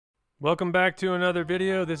Welcome back to another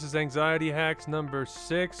video. This is Anxiety Hacks number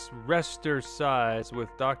 6, RESTERCISE with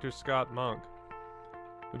Dr. Scott Monk.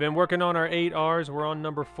 We've been working on our 8 R's. We're on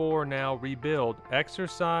number 4 now, rebuild.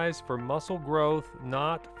 Exercise for muscle growth,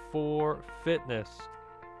 not for fitness.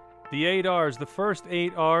 The 8 R's, the first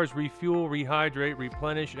 8 R's, refuel, rehydrate,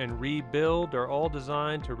 replenish, and rebuild, are all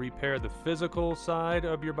designed to repair the physical side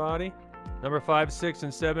of your body. Number 5, 6,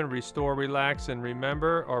 and 7, restore, relax, and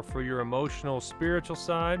remember, are for your emotional, spiritual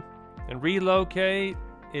side. And relocate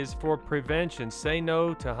is for prevention. Say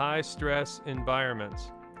no to high-stress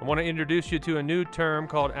environments. I want to introduce you to a new term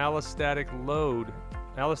called allostatic load.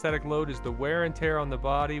 Allostatic load is the wear and tear on the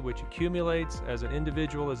body which accumulates as an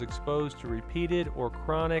individual is exposed to repeated or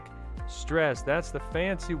chronic stress. That's the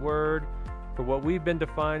fancy word for what we've been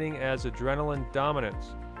defining as adrenaline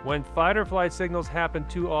dominance. When fight or flight signals happen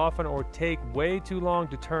too often or take way too long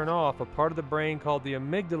to turn off, a part of the brain called the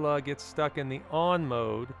amygdala gets stuck in the on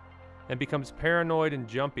mode and becomes paranoid and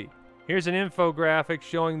jumpy. Here's an infographic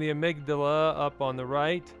showing the amygdala up on the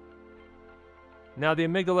right. Now, the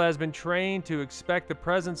amygdala has been trained to expect the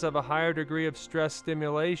presence of a higher degree of stress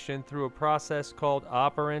stimulation through a process called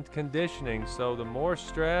operant conditioning. So the more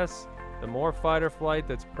stress, the more fight or flight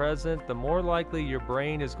that's present, the more likely your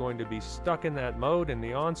brain is going to be stuck in that mode, in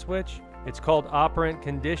the on switch. It's called operant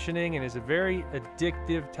conditioning and is a very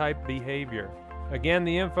addictive type behavior. Again,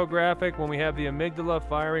 the infographic, when we have the amygdala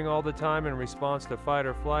firing all the time in response to fight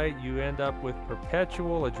or flight, you end up with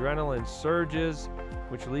perpetual adrenaline surges,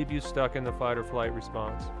 which leave you stuck in the fight or flight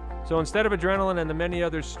response. So instead of adrenaline and the many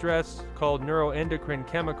other stress called neuroendocrine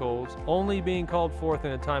chemicals only being called forth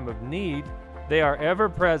in a time of need, they are ever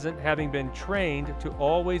present, having been trained to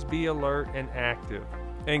always be alert and active.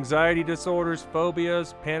 Anxiety disorders,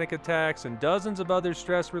 phobias, panic attacks, and dozens of other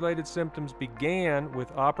stress-related symptoms began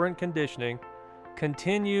with operant conditioning,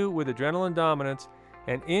 continue with adrenaline dominance,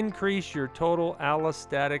 and increase your total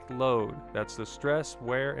allostatic load. That's the stress,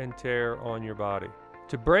 wear, and tear on your body.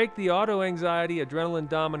 To break the auto-anxiety adrenaline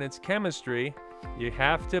dominance chemistry, you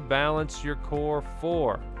have to balance your core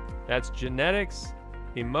 4. That's genetics,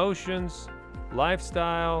 emotions,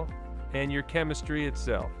 lifestyle, and your chemistry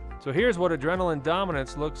itself. So here's what adrenaline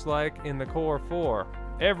dominance looks like in the core 4.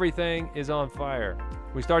 Everything is on fire.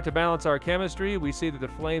 We start to balance our chemistry, we see that the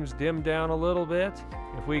flames dim down a little bit.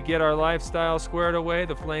 If we get our lifestyle squared away,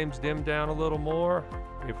 the flames dim down a little more.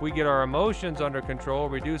 If we get our emotions under control,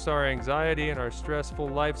 reduce our anxiety and our stressful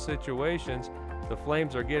life situations, the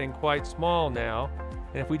flames are getting quite small now.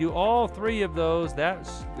 And if we do all 3 of those, that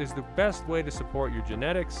is the best way to support your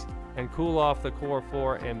genetics and cool off the core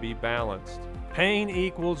 4 and be balanced. Pain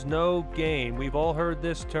equals no gain. We've all heard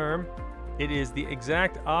this term. It is the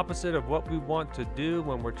exact opposite of what we want to do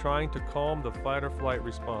when we're trying to calm the fight or flight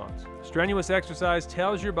response. Strenuous exercise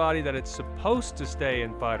tells your body that it's supposed to stay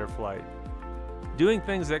in fight or flight. Doing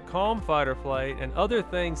things that calm fight or flight and other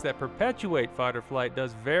things that perpetuate fight or flight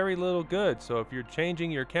does very little good. So if you're changing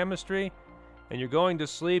your chemistry and you're going to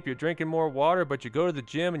sleep, you're drinking more water, but you go to the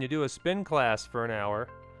gym and you do a spin class for an hour,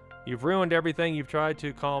 you've ruined everything you've tried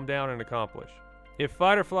to calm down and accomplish. If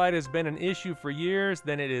fight or flight has been an issue for years,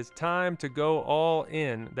 then it is time to go all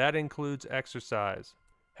in. That includes exercise.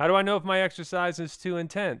 How do I know if my exercise is too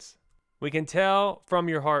intense? We can tell from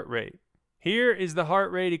your heart rate. Here is the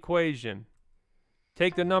heart rate equation.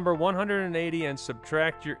 Take the number 180 and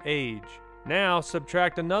subtract your age. Now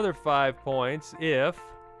subtract another 5 points if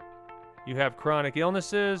you have chronic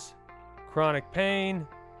illnesses, chronic pain,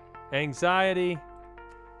 anxiety,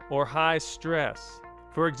 or high stress.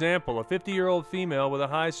 For example, a 50-year-old female with a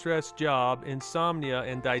high-stress job, insomnia,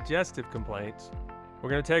 and digestive complaints. We're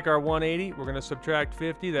going to take our 180, we're going to subtract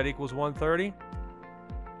 50, that equals 130.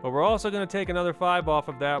 But we're also going to take another 5 off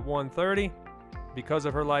of that 130 because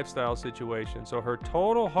of her lifestyle situation. So her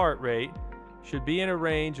total heart rate should be in a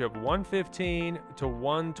range of 115 to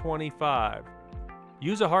 125.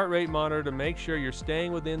 Use a heart rate monitor to make sure you're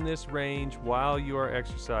staying within this range while you are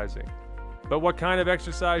exercising. But what kind of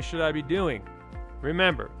exercise should I be doing?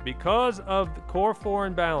 Remember, because of the core 4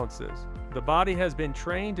 imbalances, the body has been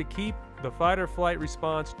trained to keep the fight or flight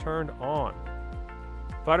response turned on.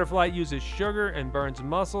 Fight or flight uses sugar and burns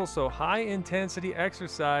muscle, so high-intensity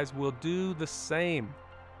exercise will do the same.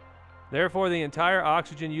 Therefore, the entire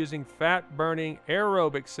oxygen-using fat-burning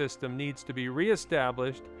aerobic system needs to be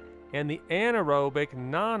reestablished, and the anaerobic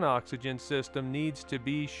non-oxygen system needs to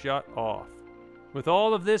be shut off. With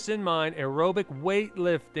all of this in mind, aerobic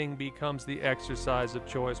weightlifting becomes the exercise of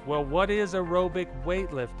choice. Well, what is aerobic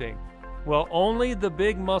weightlifting? Well, only the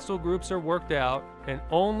big muscle groups are worked out and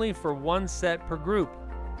only for 1 set per group.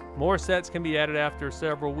 More sets can be added after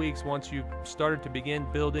several weeks once you've started to begin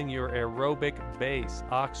building your aerobic base,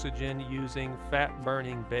 oxygen-using,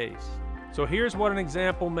 fat-burning base. So here's what an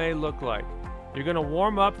example may look like. You're going to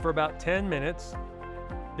warm up for about 10 minutes.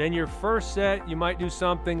 Then your first set, you might do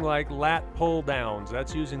something like lat pull downs.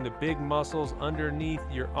 That's using the big muscles underneath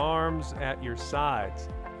your arms at your sides.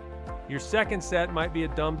 Your second set might be a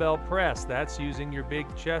dumbbell press. That's using your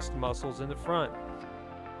big chest muscles in the front.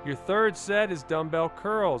 Your third set is dumbbell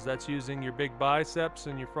curls. That's using your big biceps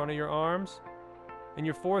in your front of your arms. And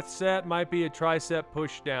your fourth set might be a tricep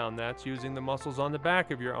push down. That's using the muscles on the back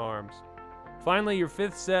of your arms. Finally, your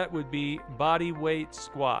fifth set would be body weight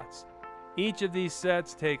squats. Each of these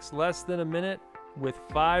sets takes less than a minute with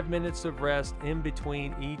 5 minutes of rest in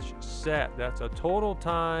between each set. That's a total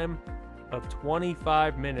time of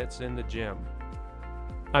 25 minutes in the gym.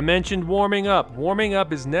 I mentioned warming up. Warming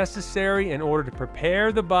up is necessary in order to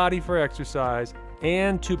prepare the body for exercise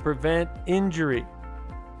and to prevent injury.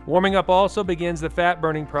 Warming up also begins the fat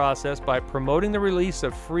burning process by promoting the release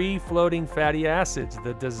of free-floating fatty acids,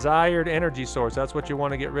 the desired energy source. That's what you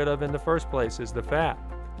want to get rid of in the first place, is the fat.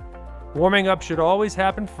 Warming up should always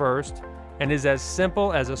happen first and is as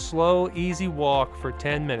simple as a slow, easy walk for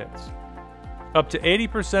 10 minutes. Up to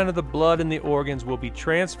 80% of the blood in the organs will be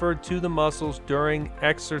transferred to the muscles during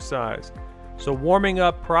exercise. So warming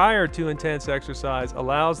up prior to intense exercise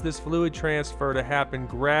allows this fluid transfer to happen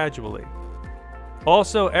gradually.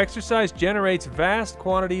 Also, exercise generates vast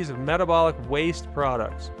quantities of metabolic waste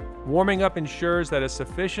products. Warming up ensures that a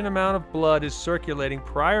sufficient amount of blood is circulating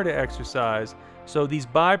prior to exercise, so these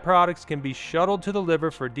byproducts can be shuttled to the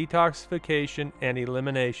liver for detoxification and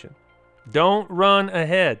elimination. Don't run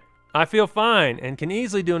ahead. I feel fine and can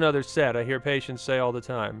easily do another set, I hear patients say all the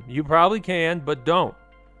time. You probably can, but don't.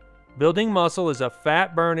 Building muscle is a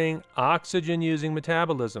fat-burning, oxygen-using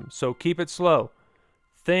metabolism, so keep it slow.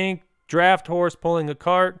 Think draft horse pulling a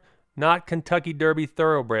cart, not Kentucky Derby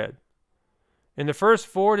thoroughbred. In the first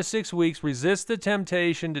 4 to 6 weeks, resist the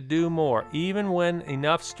temptation to do more, even when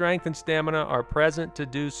enough strength and stamina are present to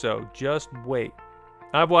do so. Just wait.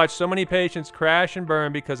 I've watched so many patients crash and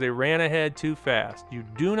burn because they ran ahead too fast. You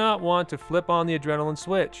do not want to flip on the adrenaline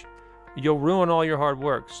switch. You'll ruin all your hard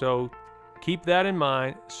work. So keep that in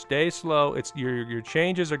mind. Stay slow. Your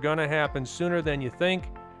changes are going to happen sooner than you think,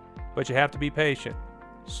 but you have to be patient.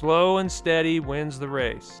 Slow and steady wins the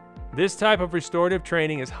race. This type of restorative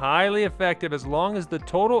training is highly effective as long as the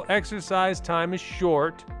total exercise time is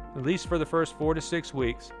short, at least for the first 4 to 6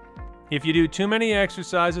 weeks. If you do too many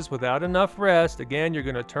exercises without enough rest, again, you're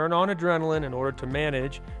going to turn on adrenaline in order to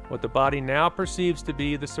manage what the body now perceives to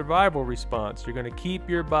be the survival response. You're going to keep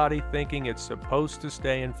your body thinking it's supposed to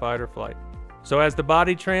stay in fight or flight. So as the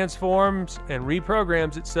body transforms and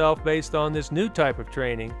reprograms itself based on this new type of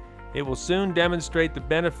training, it will soon demonstrate the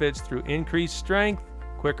benefits through increased strength,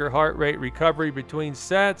 quicker heart rate recovery between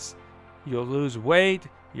sets, you'll lose weight,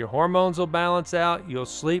 your hormones will balance out, you'll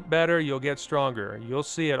sleep better, you'll get stronger. You'll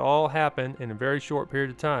see it all happen in a very short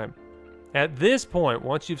period of time. At this point,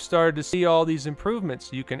 once you've started to see all these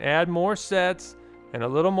improvements, you can add more sets and a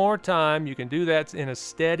little more time. You can do that in a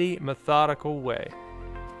steady, methodical way.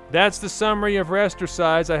 That's the summary of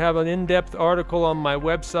RESTERCISE. I have an in-depth article on my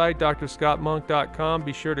website, drscottmonk.com.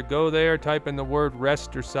 Be sure to go there, type in the word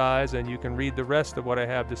RESTERCISE, and you can read the rest of what I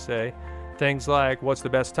have to say. Things like, what's the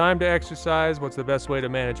best time to exercise? What's the best way to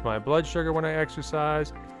manage my blood sugar when I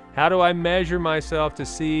exercise? How do I measure myself to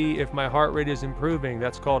see if my heart rate is improving?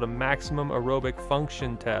 That's called a maximum aerobic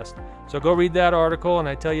function test. So go read that article and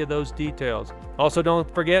I tell you those details. Also,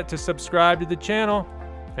 don't forget to subscribe to the channel,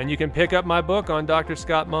 and you can pick up my book on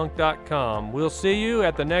drscottmonk.com. We'll see you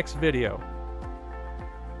at the next video.